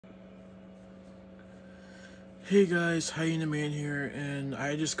Hey guys, Hyena Man here, and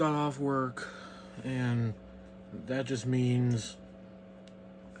I just got off work, and that just means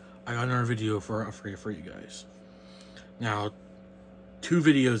I got another video for you guys. Now, 2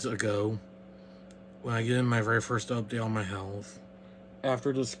 videos ago, when I get in my very first update on my health,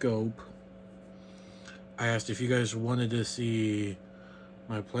 after the scope, I asked if you guys wanted to see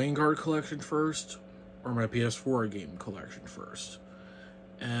my playing card collection first, or my PS4 game collection first.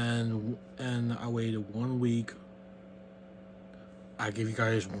 And I waited 1 week. I gave you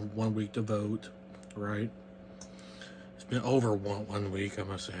guys 1 week to vote, right? It's been over one week, I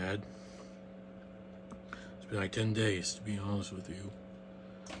must add. It's been like 10 days, to be honest with you.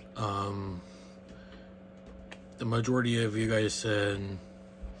 The majority of you guys said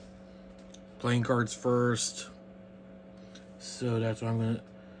playing cards first, so that's what I'm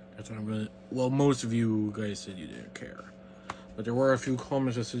gonna. Well, most of you guys said you didn't care. But there were a few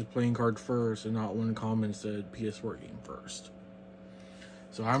comments that said playing card first, and not one comment said PS4 game first.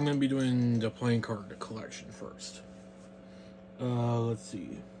 So I'm going to be doing the playing card collection first. Let's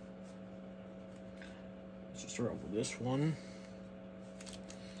see. Let's just start off with this one.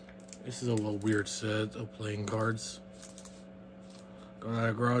 This is a little weird set of playing cards. Got at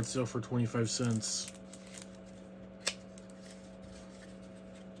a garage sale for 25 cents.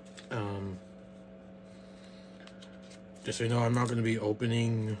 Just so you know, I'm not going to be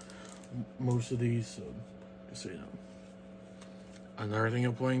opening most of these, so just so you know. Another thing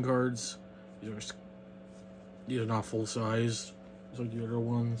of playing cards, these are not full size, just like the other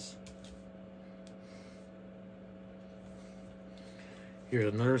ones.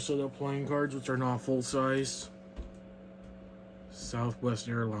 Here's another set of playing cards, which are not full size. Southwest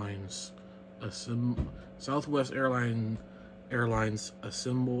Airlines, Southwest Airlines, a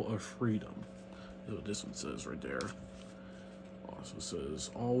symbol of freedom. That's what this one says right there. Also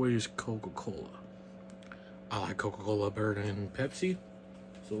says, always Coca-Cola. I like Coca-Cola better than Pepsi,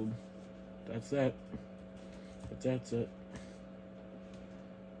 so that's that. That's it.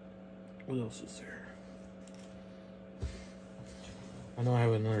 What else is there? I know I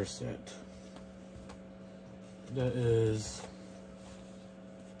have another set. That is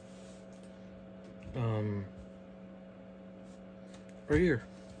right here.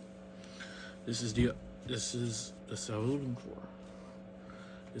 This is the set I was looking for.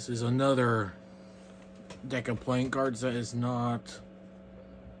 This is another deck of playing cards that is not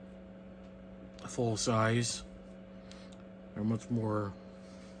full size. They're much more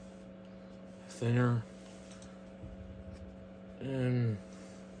thinner. And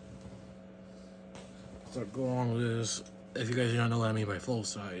let's go on with this. If you guys don't know what I mean by full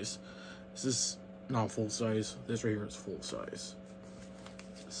size, this is not full size. This right here is full size.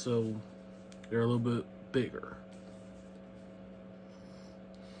 So they're a little bit bigger,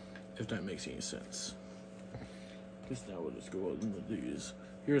 if that makes any sense. Just now we'll just go into these.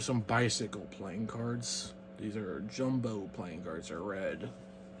 Here's some bicycle playing cards. These are jumbo playing cards. They're red.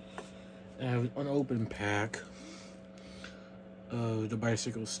 I have an unopened pack of the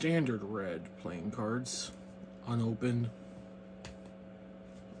bicycle standard red playing cards, unopened.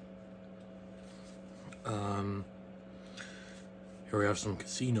 Here we have some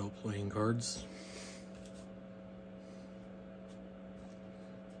casino playing cards.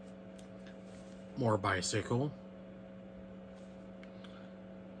 More bicycle.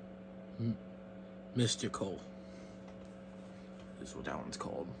 Mystical is what that one's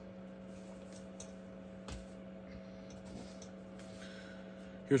called.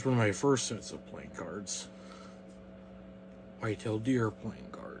 Here's one of my first sets of playing cards. White-tailed deer playing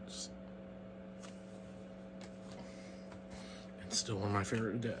cards. And still one of my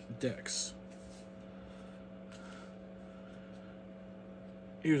favorite decks.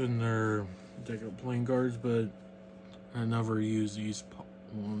 Here's another deck of playing cards, but I never use these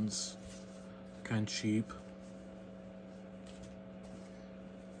ones. Kind of cheap.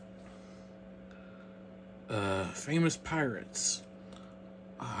 Famous Pirates.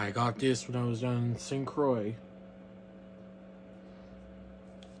 I got this when I was down in St. Croix.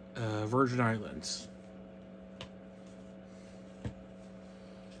 Virgin Islands.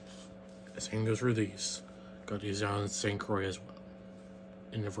 The same goes for these. Got these down in St. Croix as well.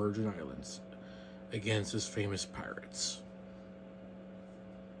 In the Virgin Islands. Against his Famous Pirates.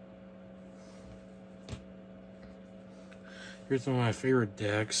 Here's one of my favorite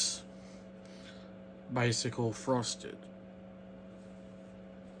decks. Bicycle Frosted.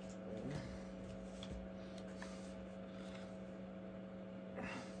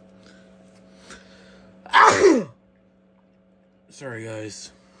 Sorry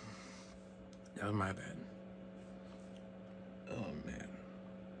guys. That was my bad. Oh man.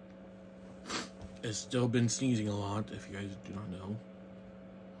 It's still been sneezing a lot, if you guys do not know.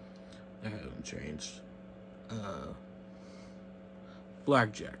 That hasn't changed.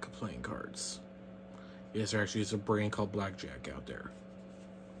 Blackjack playing cards. Yes, there actually is a brand called Blackjack out there.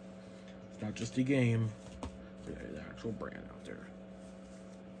 It's not just a game, there's an actual brand out there.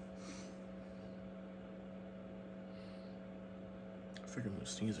 I figured I'm gonna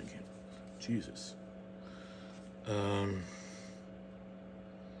sneeze again. Jesus.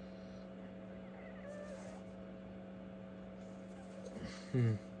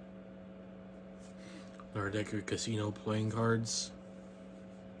 Another deck of casino playing cards.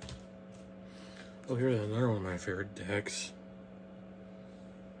 Oh, here's another one of my favorite decks.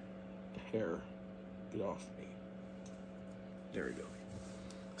 Hair. Get off me. There we go.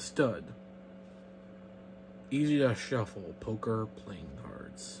 Stud. Easy to shuffle. Poker playing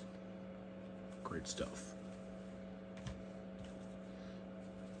cards. Great stuff.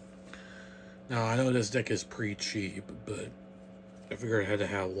 Now, I know this deck is pretty cheap, but I figured I had to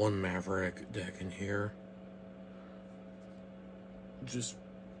have one Maverick deck in here. Just...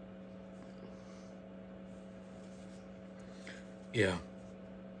 yeah.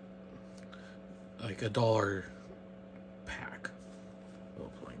 Like $1 pack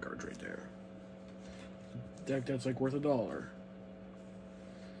of playing cards right there. Deck that's like worth $1.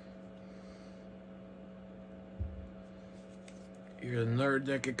 Here's another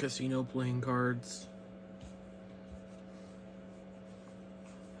deck of casino playing cards.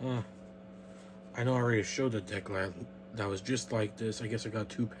 Huh. I know I already showed the deck that was just like this. I guess I got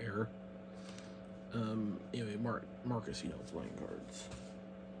 2 pair. Anyway, Mark Casino playing cards.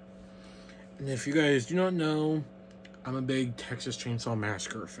 And if you guys do not know, I'm a big Texas Chainsaw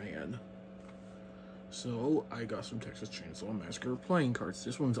Massacre fan. So, I got some Texas Chainsaw Massacre playing cards.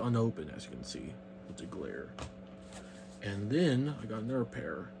 This one's unopened, as you can see, with the glare. And then, I got another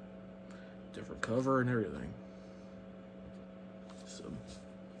pair. Different cover and everything. So,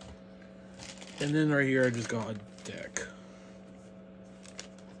 and then right here, I just got a deck.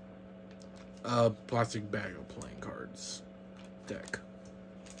 A plastic bag of playing cards. Deck.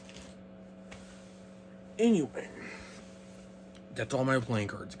 Anyway, that's all my playing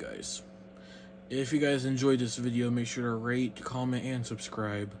cards, guys. If you guys enjoyed this video, make sure to rate, comment, and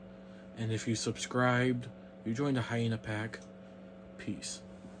subscribe. And if you subscribed, you joined the Hyena Pack. Peace.